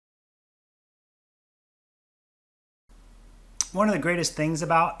One of the greatest things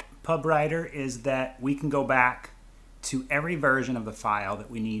about PubWriter is that we can go back to every version of the file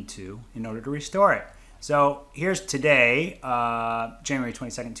that we need to in order to restore it. So here's today, January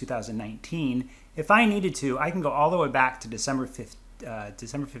 22nd, 2019. If I needed to, I can go all the way back to December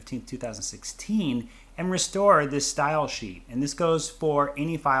 15th, 2016 and restore this style sheet. And this goes for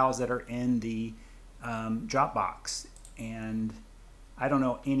any files that are in the Dropbox. And I don't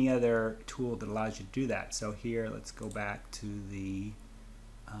know any other tool that allows you to do that. So here, let's go back to the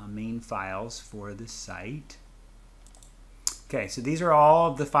main files for this site. Okay, so these are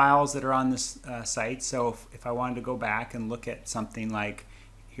all of the files that are on this site. So if I wanted to go back and look at something like,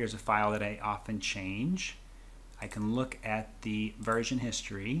 here's a file that I often change, I can look at the version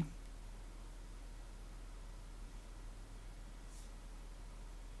history.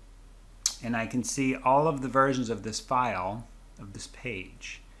 And I can see all of the versions of this file, of this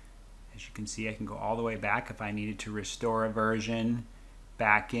page. As you can see, I can go all the way back if I needed to restore a version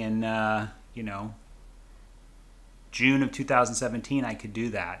back in, you know, June of 2017, I could do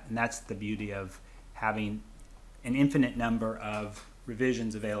that. And that's the beauty of having an infinite number of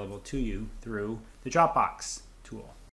revisions available to you through the Dropbox tool.